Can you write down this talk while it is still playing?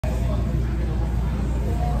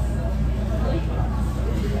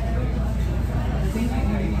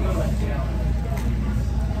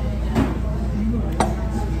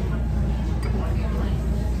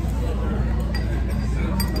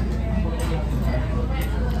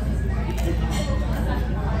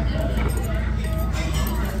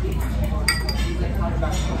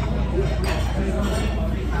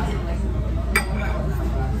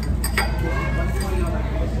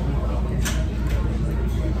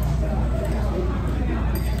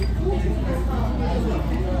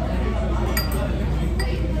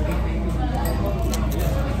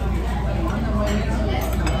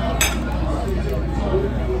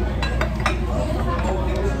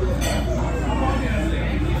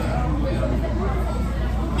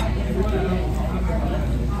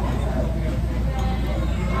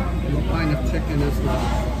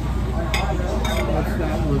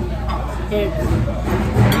herbs.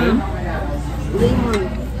 Lemon.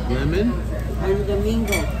 Lemon? And the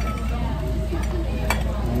mango.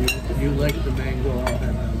 You like the mango, I'll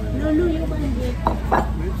have lemon. No, you want it.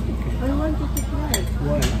 It's okay. I wanted to try.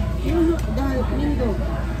 What? No, the mango.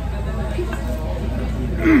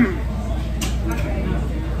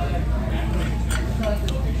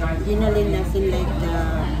 Ginalyn doesn't like the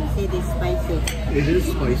say spicy. It is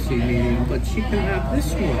spicy medium, but she can have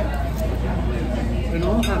this one. And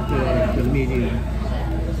I'll have the medium.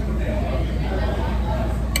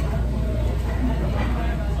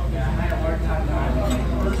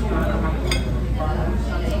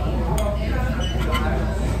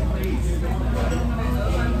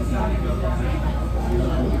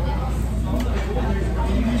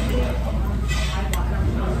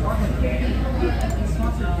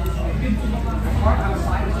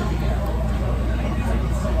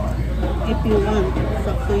 If you want, it's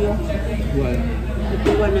up to you. What? If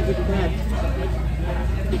you want to eat that.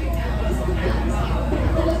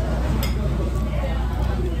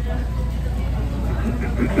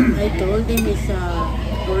 I told him it's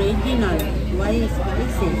original. Why is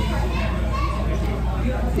spicy?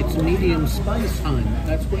 It's medium spice, hon.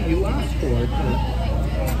 That's what you asked for.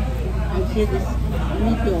 I said it's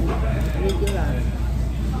medium, regular.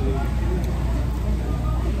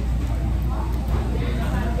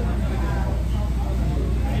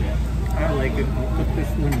 I like it. I'll put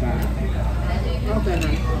this one back. Okay.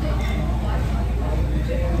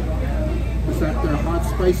 Is that the hot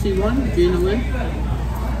spicy one, Ginalyn?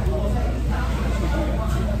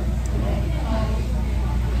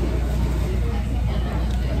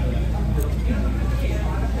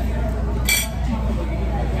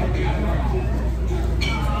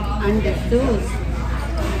 And the sauce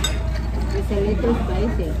is a little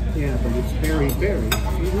spicy. Yeah, but it's very, very.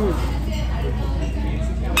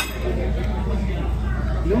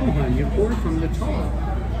 No, hon, you pour from the top.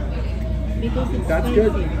 Because it's That's spicy.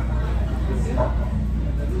 good.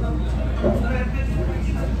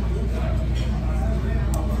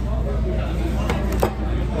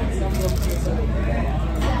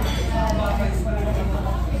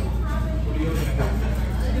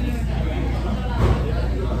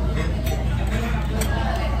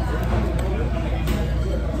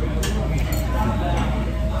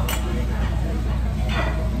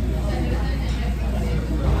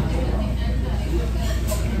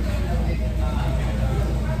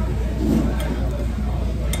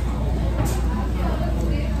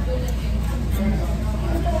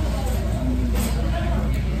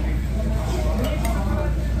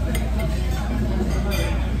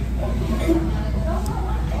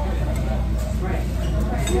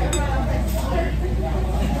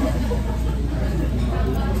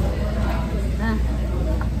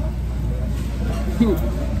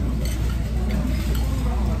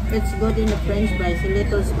 It's good in the French fries, a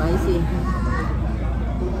little spicy.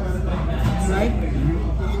 Right?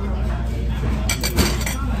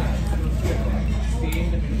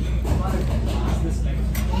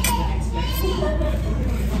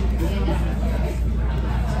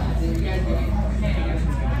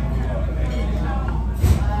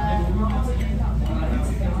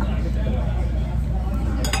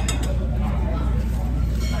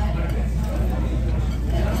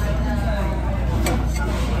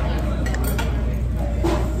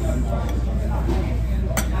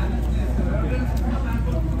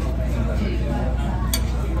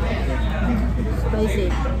 Spicy.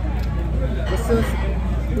 The sauce.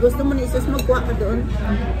 Gusto mo na isos magkuha ka doon?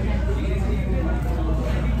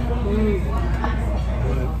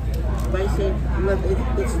 Spicy. But it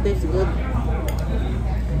tastes good.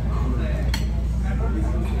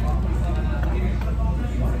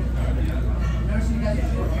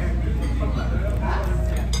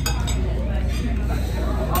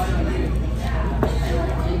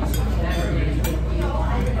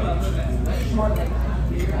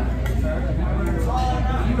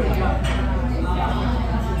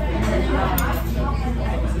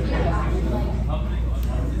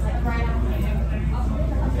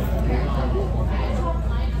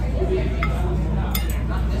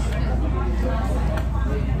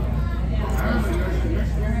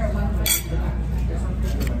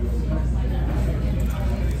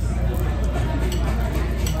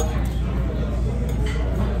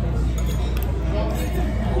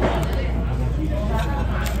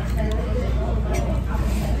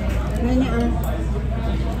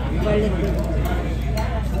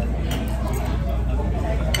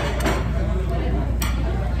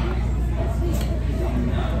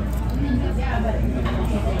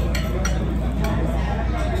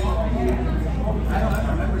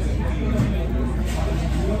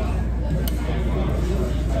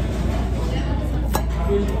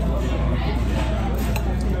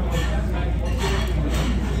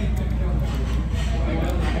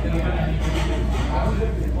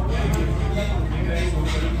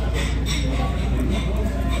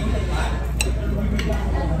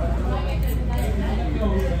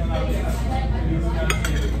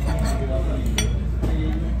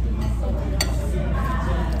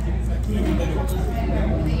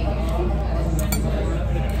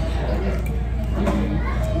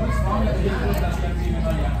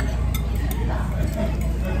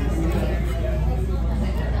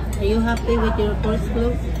 you happy with your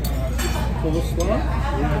coleslaw? Coleslaw?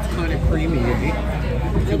 Yeah, it's kind of creamy, eh?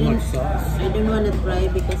 Too much sauce. I don't want to try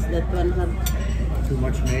because that one have too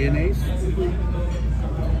much mayonnaise.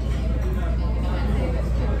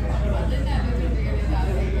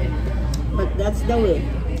 But that's the way.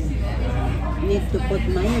 Need to put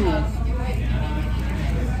mayonnaise.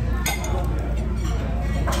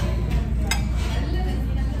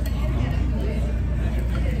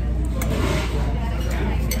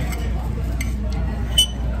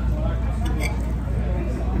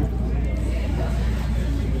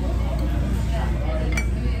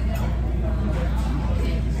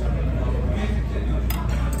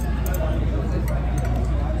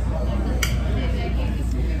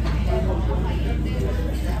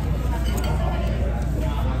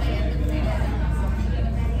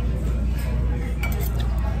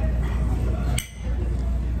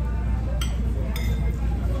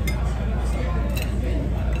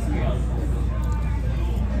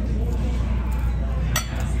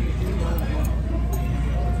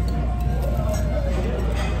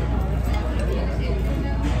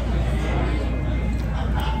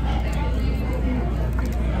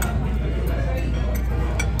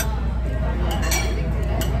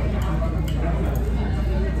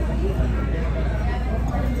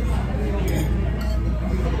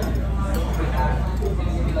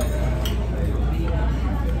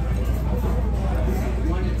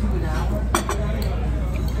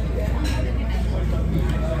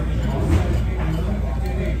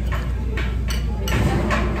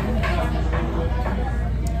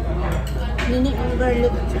 Nini, ang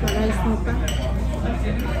garlic at saka rice mo pa.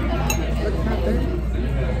 What happened?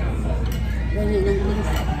 Ganyan ang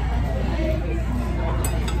things.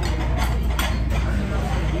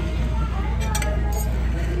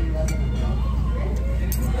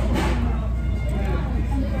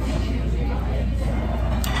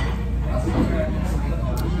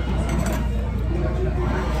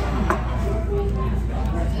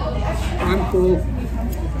 I'm full.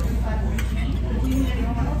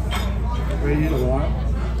 Ready to what?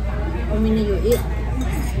 How many you eat?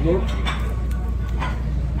 Look.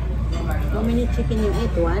 How many chicken you eat?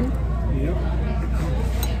 One? Yep.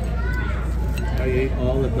 I ate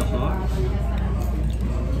all of the hot.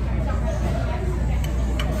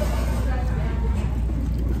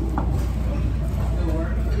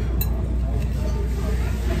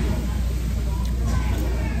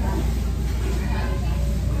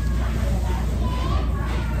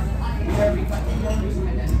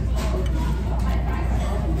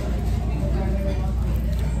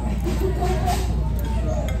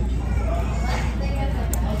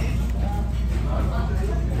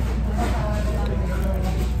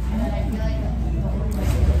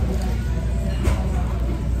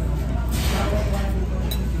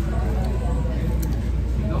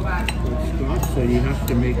 So you have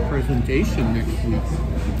to make presentation next week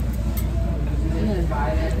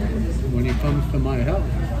when he comes to my house.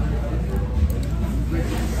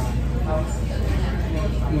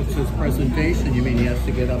 What's his presentation? You mean he has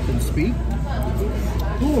to get up and speak?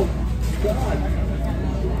 Oh, God.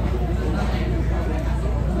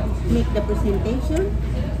 Make the presentation?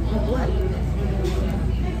 Of what?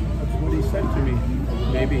 That's what he said to me.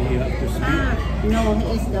 Maybe he has to speak. No, he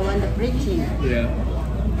is the one that preaching. Yeah.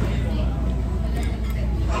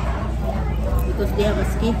 Because they have a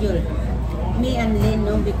schedule. Me and Lynn,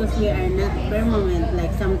 no, because we are not permanent.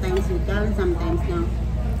 Like sometimes we come, sometimes no.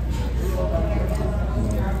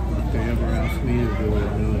 If they ever ask me to do it,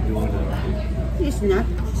 I'm not doing it. He's not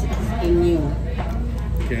asking you.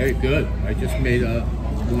 Okay, good. I just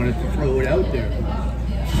wanted to throw it out there.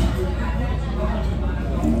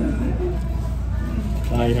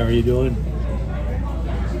 Hi, how are you doing?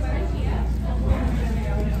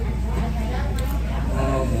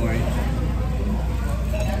 Oh boy.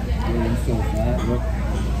 Doing so fat, look.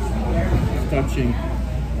 It's touching.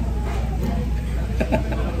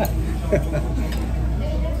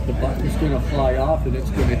 The button's gonna fly off and it's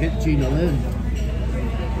gonna hit Gina Lynn.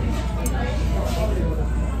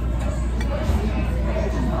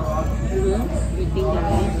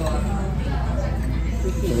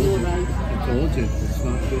 Eating the rice. I told you, it's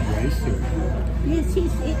not good rice here. Yes,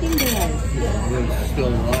 he's eating the rice. There's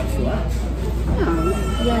still lots left. No,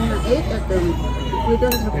 yeah, ate at them. We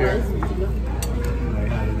don't have Here. rice. I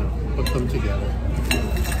had enough. Put them together.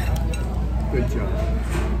 Good job.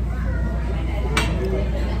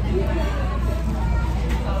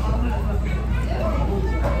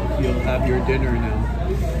 You'll have your dinner now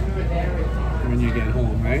when you get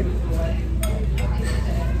home, right?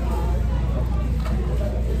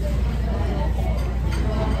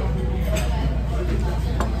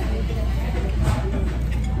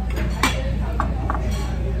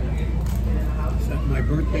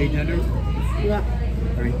 pay dinner? Yeah,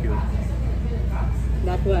 Thank you.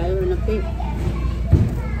 that's why I wanna pay.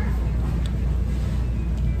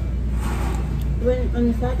 When on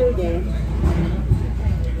Saturday,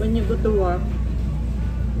 when you go to work,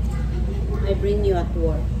 I bring you at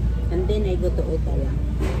work, and then I go to Ottawa,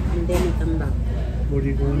 and then I come back. What are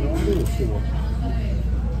you going to order for?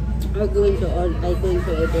 I'm going to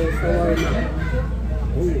order shawarma.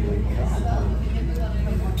 Holy cow.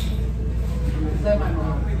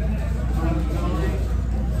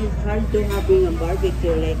 It's hard to having a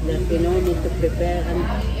barbecue like that. You know, need to prepare, and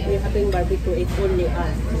we're having barbecue. It's only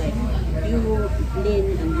us, like you,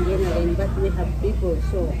 Lynn, and Lynn, but we have people,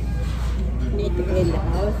 so need to clean the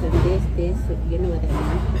house and this, you know what I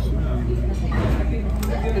mean?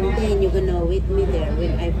 And then you're gonna wait me there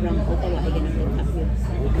when I'm from Ottawa. I'm gonna pick up you.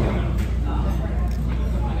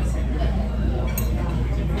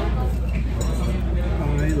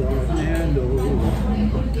 I love Nando's.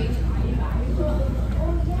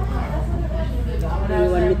 Do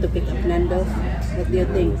you want me to pick up Nando's? What do you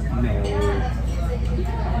think? No.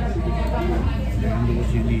 Nando's,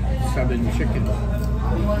 you need 7 chicken.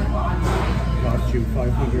 Cost you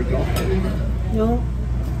 $500. No?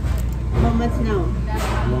 How much now?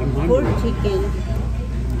 100. 4 chicken.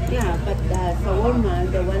 Yeah, but the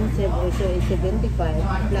shawarma, the one serve also is 75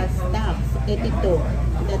 plus tax, 82.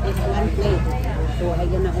 That is 1 plate. So I'm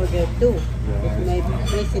gonna order 2. It's my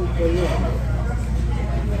present for you.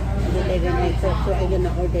 Deliver my cook, so I'm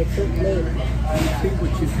gonna order 2 plates. See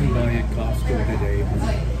what you can buy at Costco today.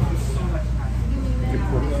 To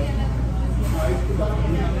cook.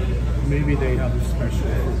 Maybe they have a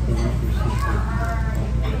special for pork or something.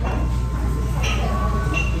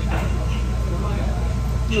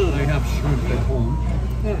 I have shrimp at home.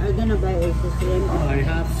 Yeah, I'm gonna buy also shrimp. I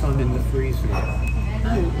have some in the freezer.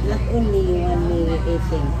 Not only you and me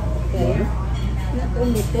eating, okay? What? Not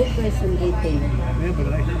only 2 person eating. Yeah,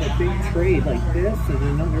 but I have a big tray like this and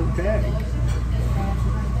another bag.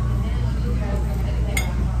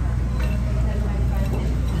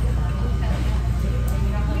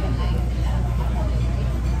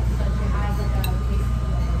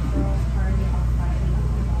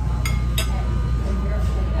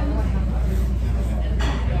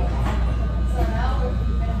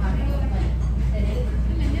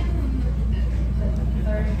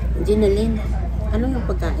 Ginalyn, ano yung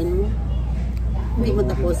pagkain mo? Hindi mo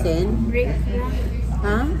tapusin? Break lang.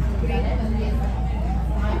 Ha? Break.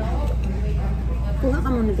 Kuha ka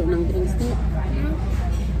muna doon ng drinks.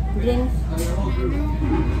 Drinks?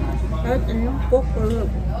 Kahit ano? Coke or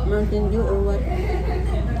Mountain Dew or what?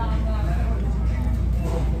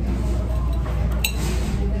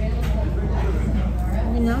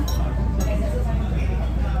 Ano na?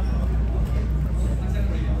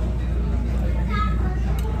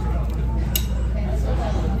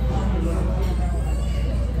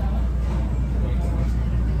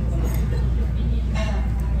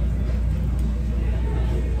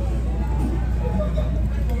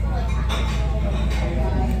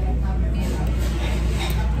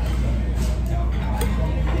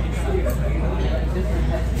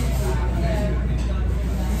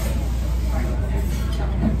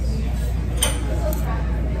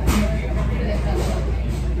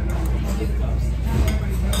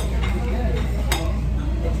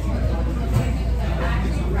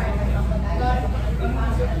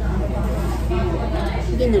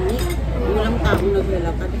 Ginani, walang taong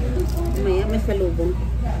naglalakad. Maya, may salubong.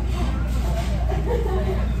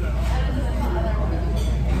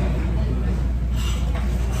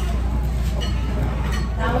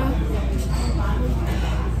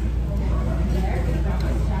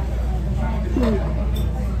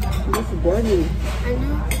 This is boring.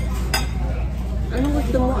 Ano? Anong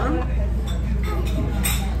gusto mo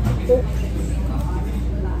Coke.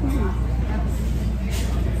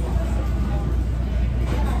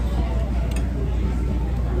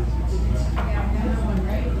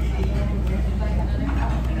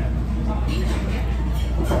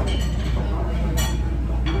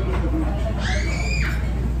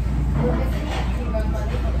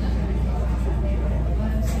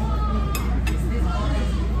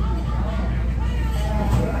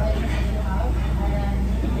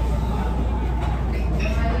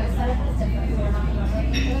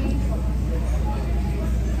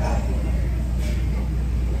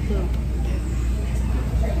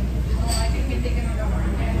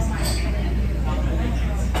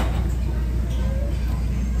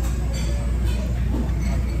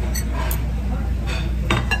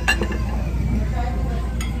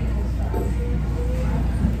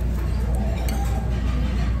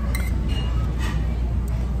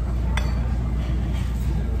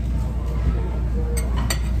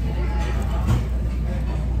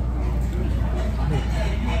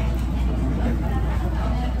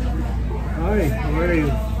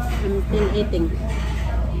 eating?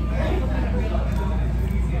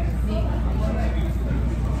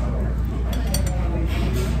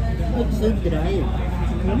 It's so dry.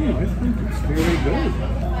 No, I think it's very good.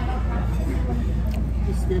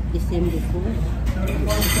 It's not the same before. It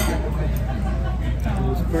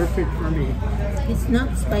was perfect for me. It's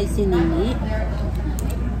not spicy, Nini.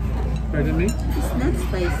 Pardon me? It's not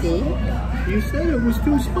spicy. You said it was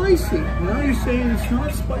too spicy. Now you're saying it's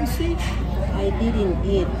not spicy? I didn't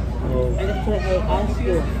eat. Oh. That's why I asked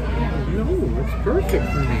you. No, it's perfect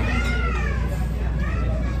for me.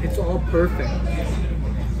 It's all perfect.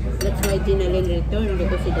 That's why Jinalyn returned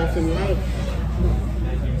because he doesn't like.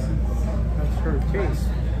 That's her taste.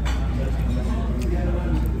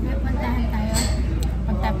 May puntahan tayo.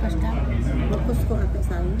 Pagtapos ka. Magpusko ata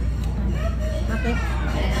sa'yo. Bakit?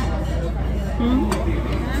 Ha?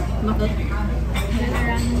 Bakit?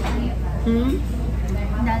 Maraming tayo.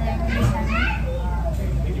 Dalay ko sana.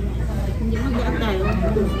 Hindi magdaan tayo.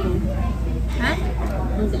 Costco. Ha?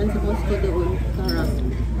 Magdaan sa Costco doon. Sarap.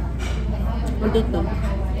 O dito.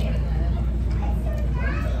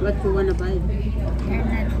 What you wanna buy?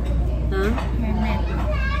 Hernet. Ha? Hernet.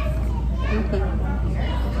 Okay.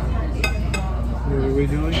 What are we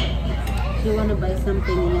doing? You wanna buy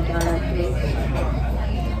something in a Dollar Tree?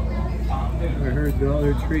 I heard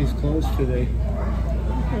Dollar Tree's closed today.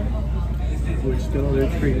 Okay. Which Dollar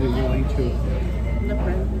Tree are we going to? No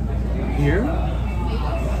problem. Here?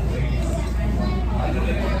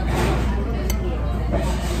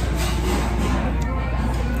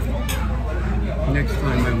 Next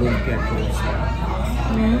time I won't get coleslaw.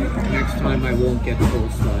 Next time I won't get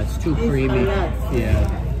coleslaw. It's too It's creamy. a lot. Yeah.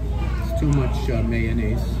 It's too much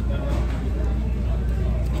mayonnaise.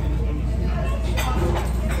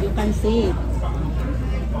 You can see it.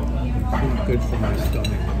 It's not good for my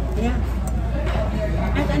stomach. Yeah.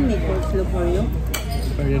 I can make coleslaw for you.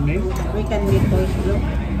 Pardon me? We can make coleslaw.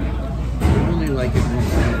 I only like it more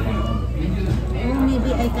salad. Oh,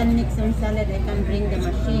 maybe I can make some salad. I can bring the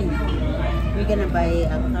machine. We're gonna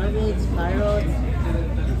buy a cabbage, carrots.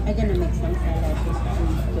 I'm gonna make some salad. It's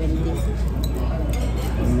 20.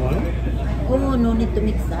 What? Oh, no need to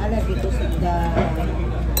make salad because the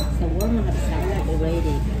shawarma has salad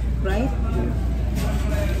already, right?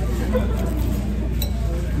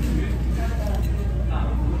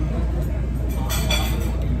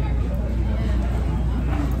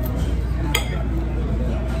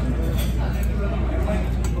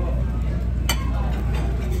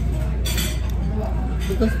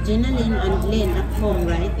 Because Jinalyn and Lynn at home,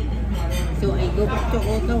 right? So I go back to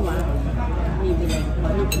Ottawa, maybe like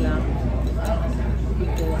 1 o'clock.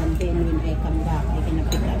 And then when I come back, I'm gonna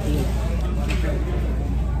pick up you.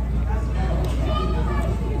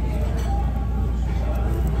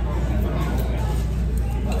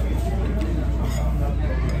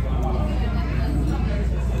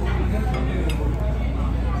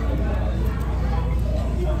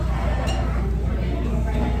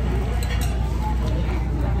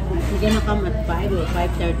 You're gonna come at 5 or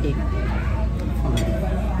 5:30?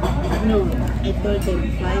 No, I told them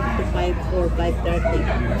 5 to 5 or 5:30.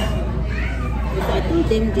 But I told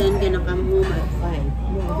them John gonna come home at 5.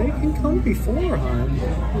 Well, they can come before, hon.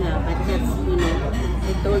 Yeah, but that's, you know,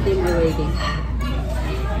 I told them already.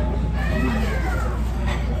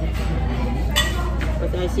 But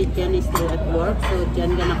I see John is still at work, so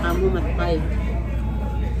John gonna come home at 5.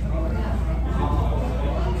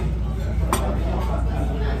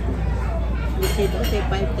 We said, okay,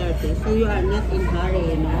 5:30. So you are not in hurry,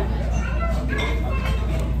 you know?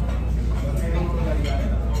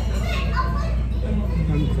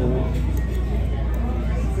 I'm cold.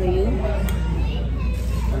 For you?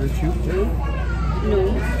 Aren't you too? No.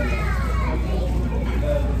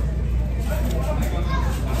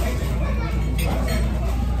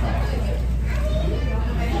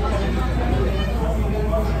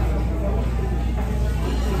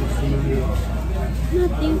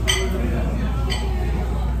 Nothing.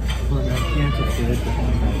 Well, I can't afford to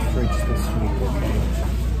buy that fridge this week, okay?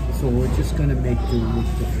 So we're just gonna make do with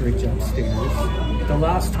the fridge upstairs. The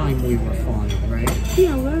last time we were fine, right?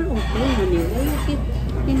 Yeah, we're okay, honey. Why you keep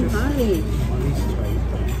in hurry? Money's tight.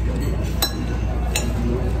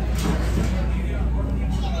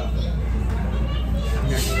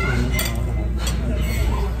 Next time,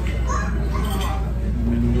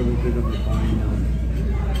 I'm in a little bit of a bind now.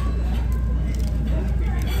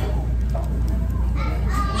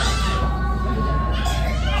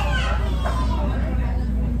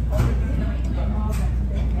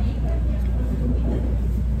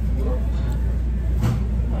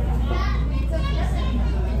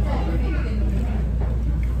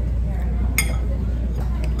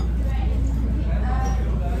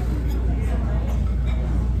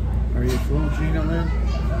 slow, Gina Lynn.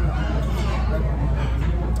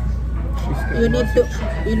 She's got You message.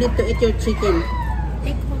 need to eat your chicken.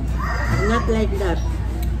 Take home. Not like that.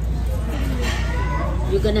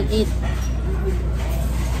 You're gonna eat.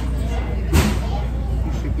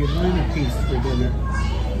 You should give mine a piece for dinner.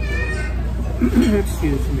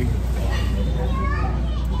 Excuse me.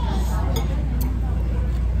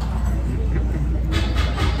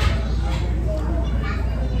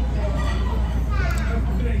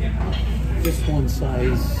 This one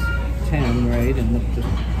size 10, right? And the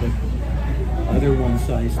other one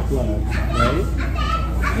size 12, right?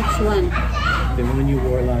 Which one? The one you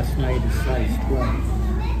wore last night is size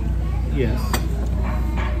 12. Yes.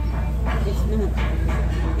 It's not.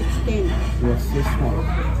 It's 10. What's this one?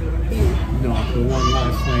 10. No, the one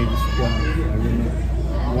last night is 12. I remember.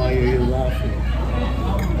 Why are you laughing?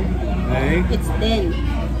 Hey? It's 10.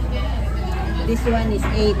 This one is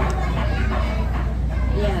 8.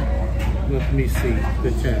 Yeah. Let me see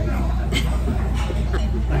the tag.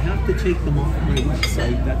 I have to take them off my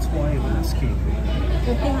website. That's why I'm asking.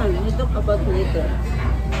 Okay, hon. We talk about later.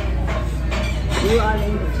 You are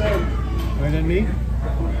in the front. Pardon me?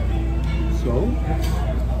 So?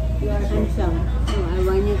 You are handsome. So I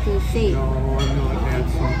want you to say. No, I'm not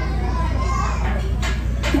handsome.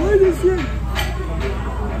 What is it?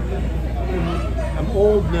 I'm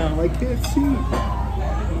old now. I can't see.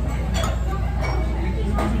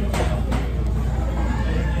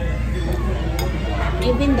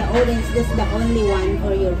 Even the orange, that's the only one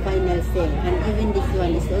for your final sale. And even this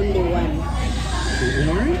one is only one. The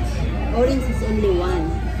orange? Orange is only one.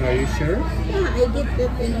 Are you sure? Yeah, I get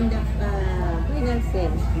that in the final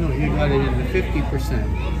sale. No, you got it in the 50%.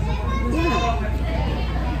 Yeah.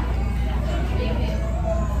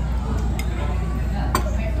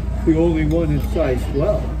 The only one in size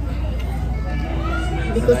 12.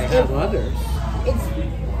 Because I have others. it's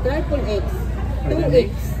triple X, Pardon 2X.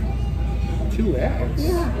 me? 2X?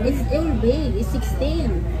 Yeah, it's still big. It's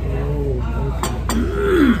 16.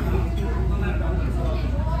 Oh,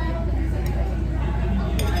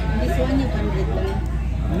 This one you can return.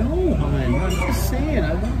 no, honey. I'm just saying.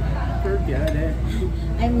 I won't forget it.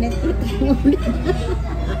 I'm not returning.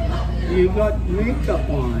 You got makeup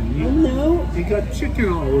on. No. You got chicken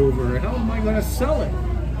all over it. How am I going to sell it?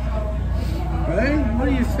 Right? What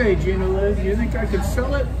do you say, Gina Liz? You think I could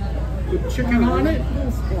sell it with chicken on it?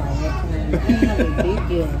 Just quiet, man. I have a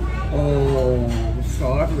video. Oh,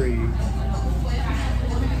 sorry.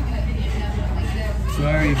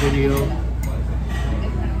 Sorry, video.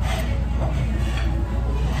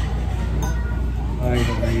 Hi,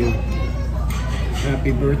 how are you?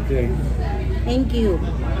 Happy birthday. Thank you.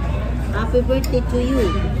 Happy birthday to you. I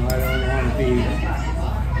don't want to be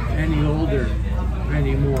any older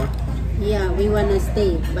anymore. Yeah, we wanna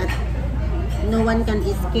stay, but no one can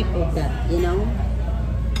escape of that, you know?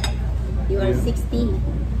 You are Yeah. 60.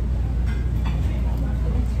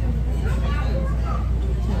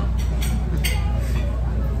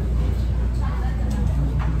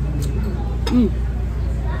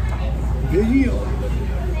 Video.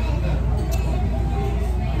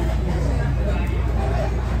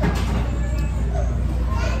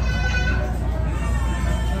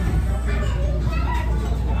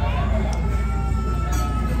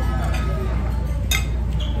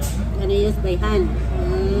 Gonna use by hand.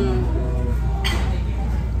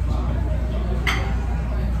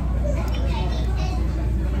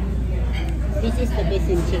 This is the best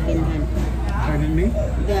in chicken, hand. Pardon me?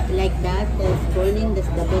 Like that, the burning, that's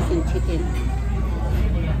the best in chicken.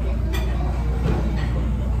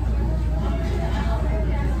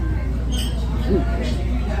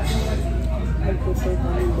 I prefer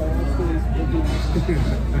buying the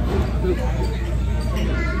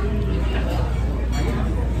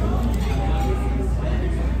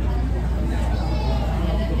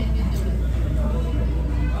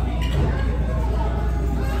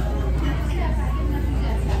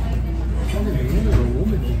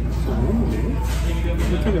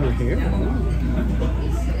Look at her hair.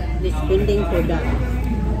 They're spending for that.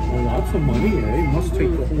 Well, lots of money, eh? It must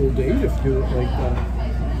take the whole day to do it like that.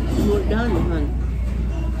 More done, hon.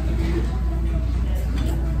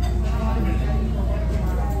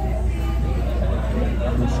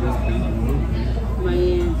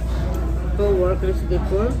 My co-workers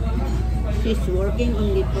before, she's working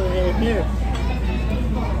only for her hair.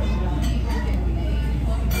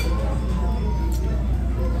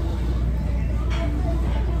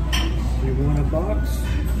 You want a box?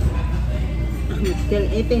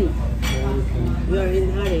 Still eating. You are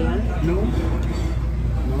in hurry, huh? No,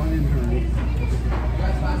 not in hurry.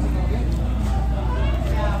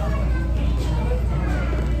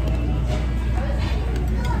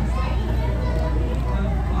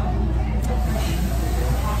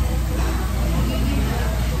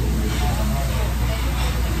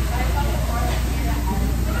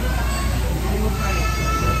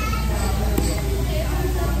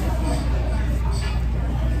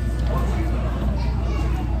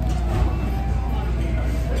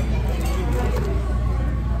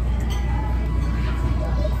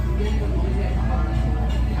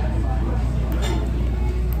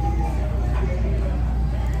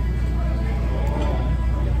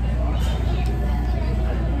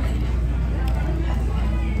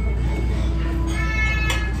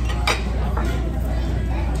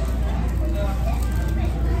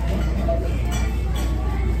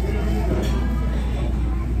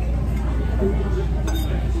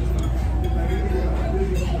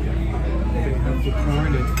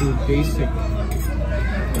 basic.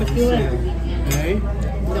 What you want? Hey?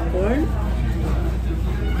 The corn?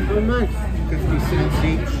 How much? 50 cents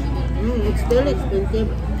each. It's still expensive.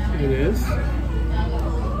 It is.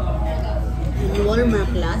 In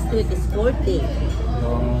Walmart last week is 40.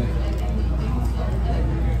 Oh,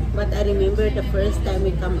 But I remember the first time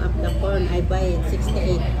we come up the corn, I buy it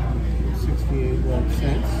 68. 68 what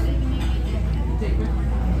cents.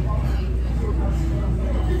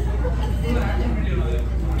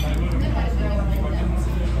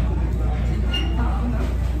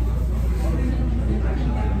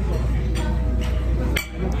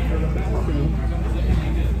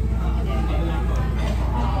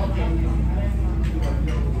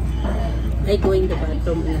 I go in the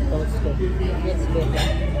bathroom in Costco. Let's go.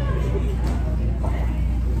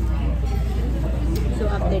 So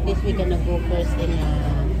after this, we're gonna go first in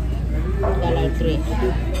Dollar Tree.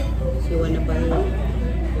 So you wanna buy it?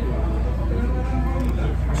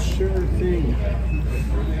 Sure thing.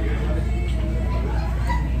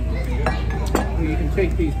 Well, you can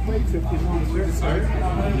take these plates if you want, sir.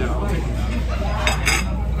 No.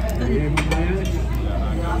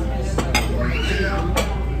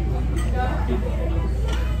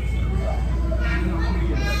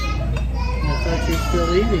 I thought you were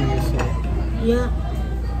still eating yourself. Yeah.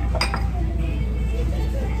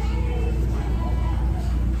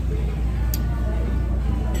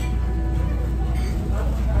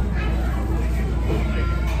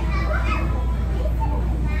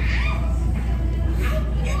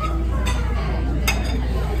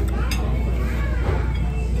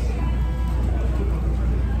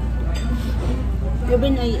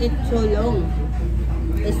 Even I eat so long.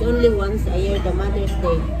 It's only once a year, the Mother's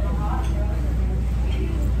Day.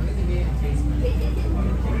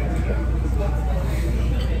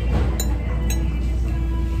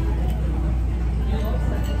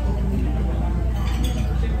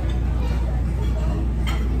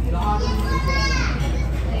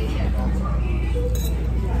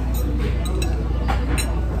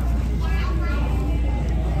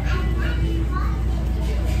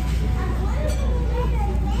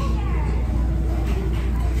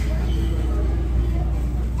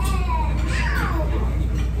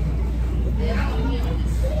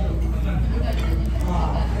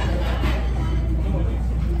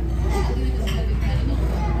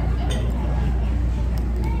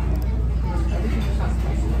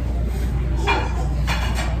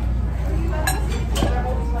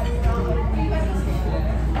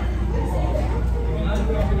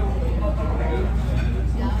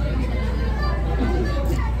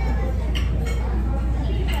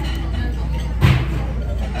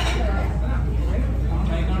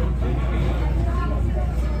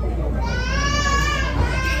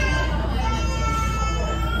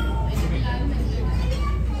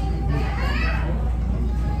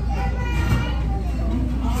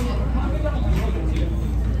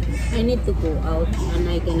 I need to go out and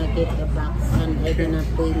I gonna get the box and I gonna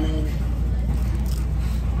pay my...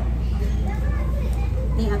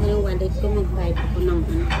 Ay, ako yung wallet ko, mag-buy ako ng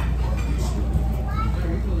ano.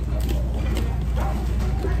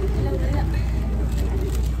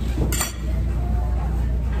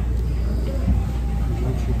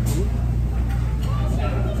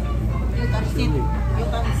 You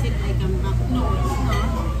can sit like I'm back. No, it's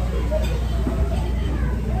not.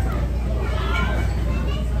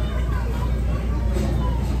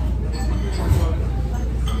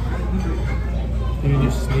 You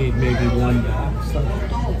just need maybe one box. No,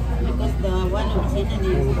 because the one I'm sitting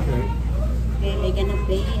is Okay. okay, I gonna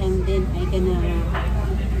pay and then I gonna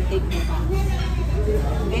take the box.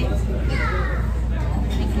 Okay?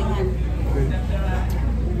 Take your hand. Okay.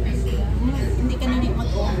 Hindi ka na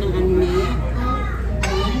mag-off ng ano na yan.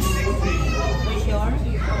 For sure?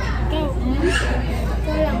 Ikaw,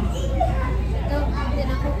 ikaw lang. Ikaw, din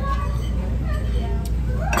ako.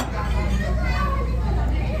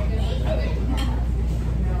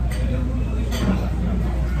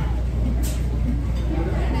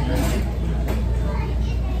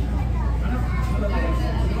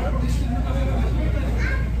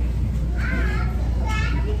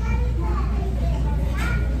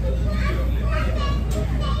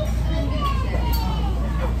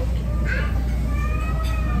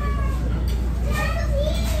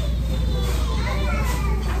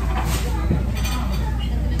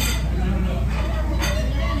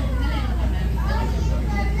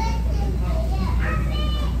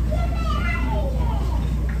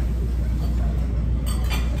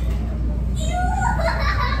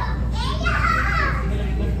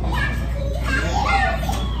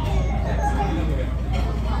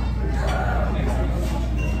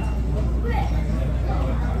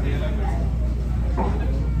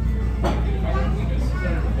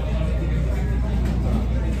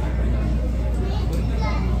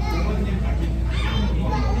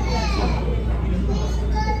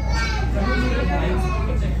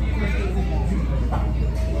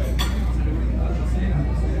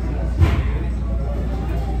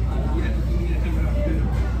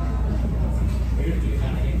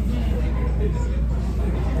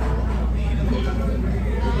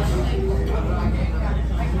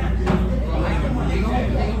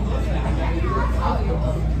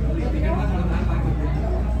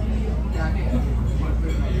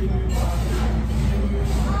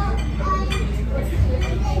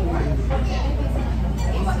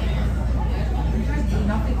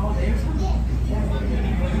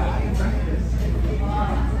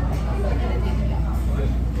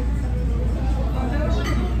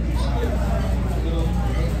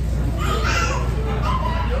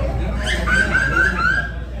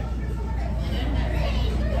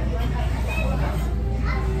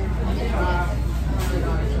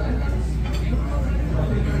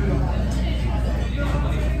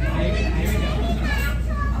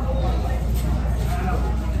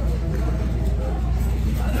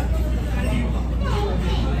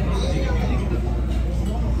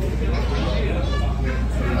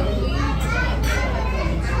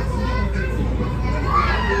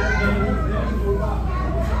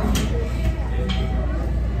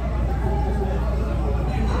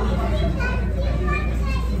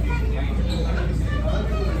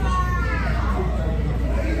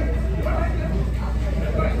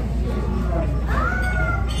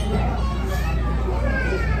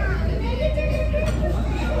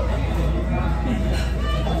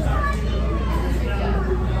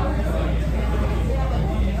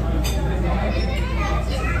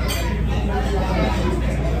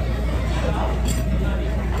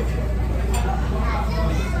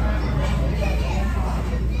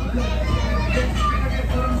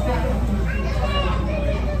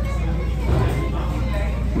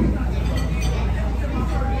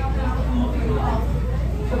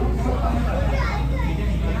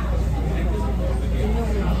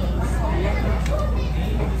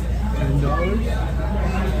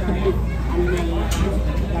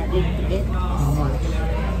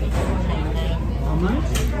 much?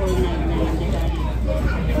 $4.99.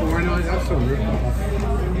 $4.99. That's a rip-off.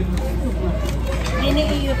 Nini,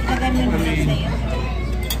 iyo, pinagay mo na sa'yo.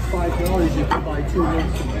 $5 you can buy 2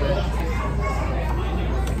 loaves of bread.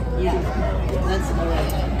 Yeah, that's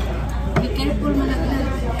alright. Be careful, malaglag.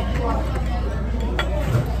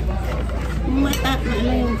 Mata,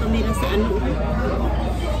 ano yung camera sa ano?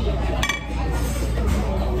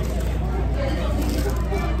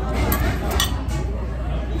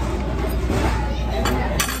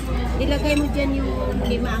 Ilagay mo dyan yung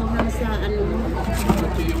limaanghang sa ano.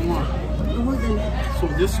 What do you want? Oh, hold on. So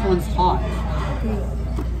this one's hot. Okay.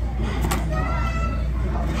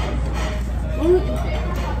 Oh,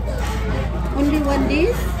 only one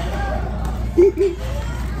dish?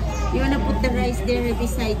 You wanna put the rice there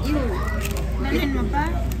beside you? Nanin mo pa?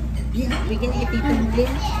 Yeah, bigyan kay Tito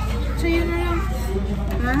Mulin. Sa'yo na lang.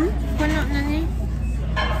 Ha? Puno na ni.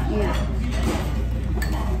 Yeah.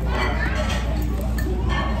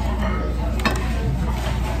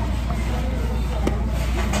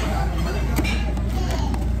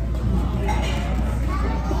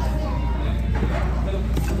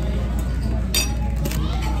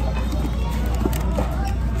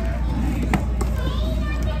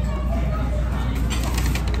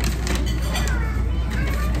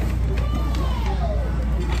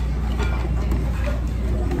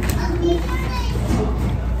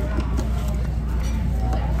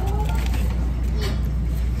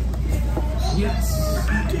 Yes,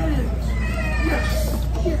 you did it. Yes,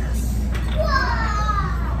 yes.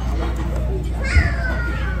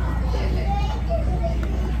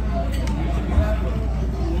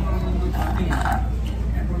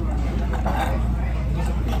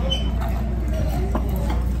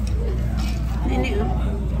 Nini, oh.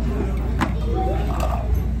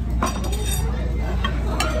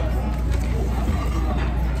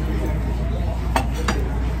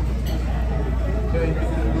 Okay. I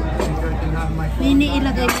think I can have my phone. Nini,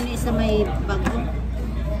 ilagay mo na sa may bago.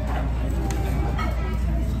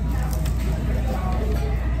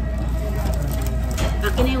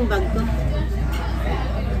 Akin na yung bag ko.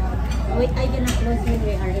 Wait, I gonna close when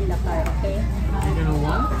we are in the car, okay? You know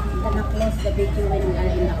what? Gonna close the video when we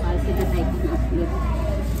are in the car so that I can upload.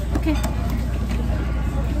 Okay.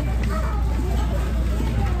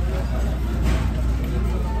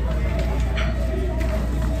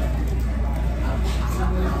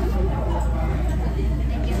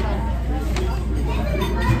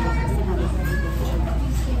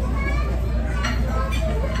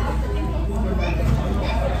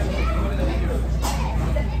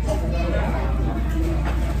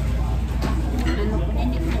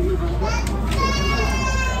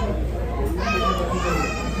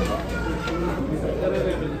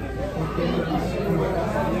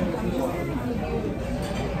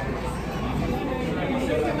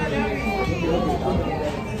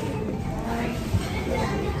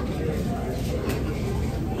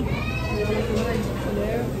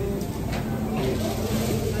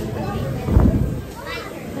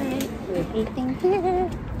 Eating here.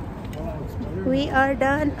 We are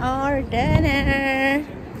done our dinner.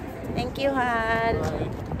 Thank you, Han.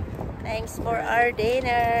 Thanks for our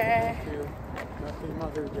dinner. Thank you. Happy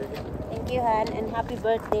Mother's Day. Thank you, Han, and happy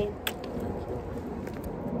birthday.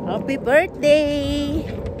 Happy birthday,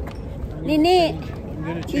 Nini. I'm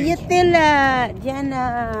gonna Did you change. tell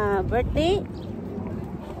Jana birthday?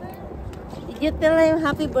 Did you tell him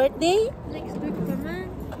happy birthday? Next week pa man.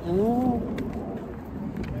 Oh.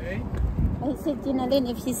 Okay. I said, Jinalyn,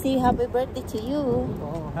 if she say happy birthday to you.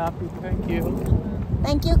 Oh, happy. Thank you.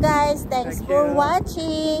 Thank you, guys. Thanks Thank for you.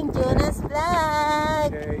 watching Jonas Vlog.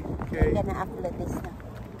 Okay. I'm Okay. gonna upload this now.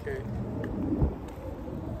 Okay.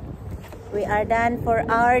 We are done for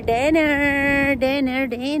our dinner. Dinner.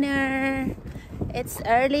 It's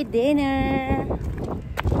early dinner.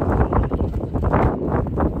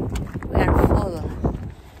 We are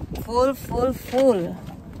full.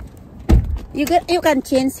 You can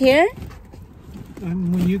change here.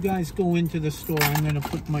 And when you guys go into the store, I'm gonna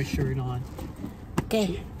put my shirt on.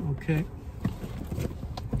 Okay. Okay.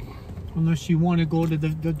 Unless you want to go to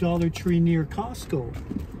the Dollar Tree near Costco.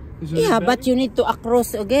 Is it Yeah, better? but you need to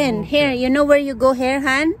across again. Okay. Here, you know where you go here,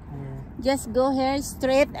 Han? Where? Just go here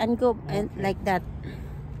straight and go and Okay. like that.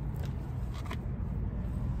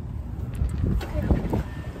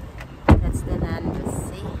 That's the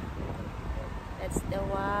Nando's, see? That's the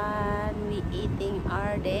one we eating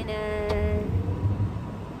our dinner.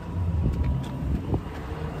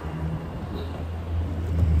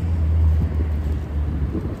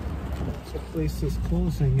 The place is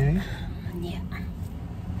closing, eh? Yeah.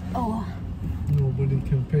 Oh. Nobody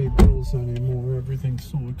can pay bills anymore. Everything's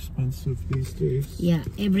so expensive these days. Yeah,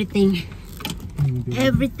 everything.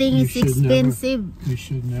 Everything is expensive. We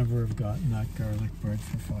should never have gotten that garlic bread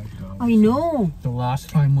for $5. I know. The last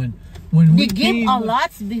time when we They give came, a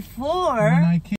lot before. when I came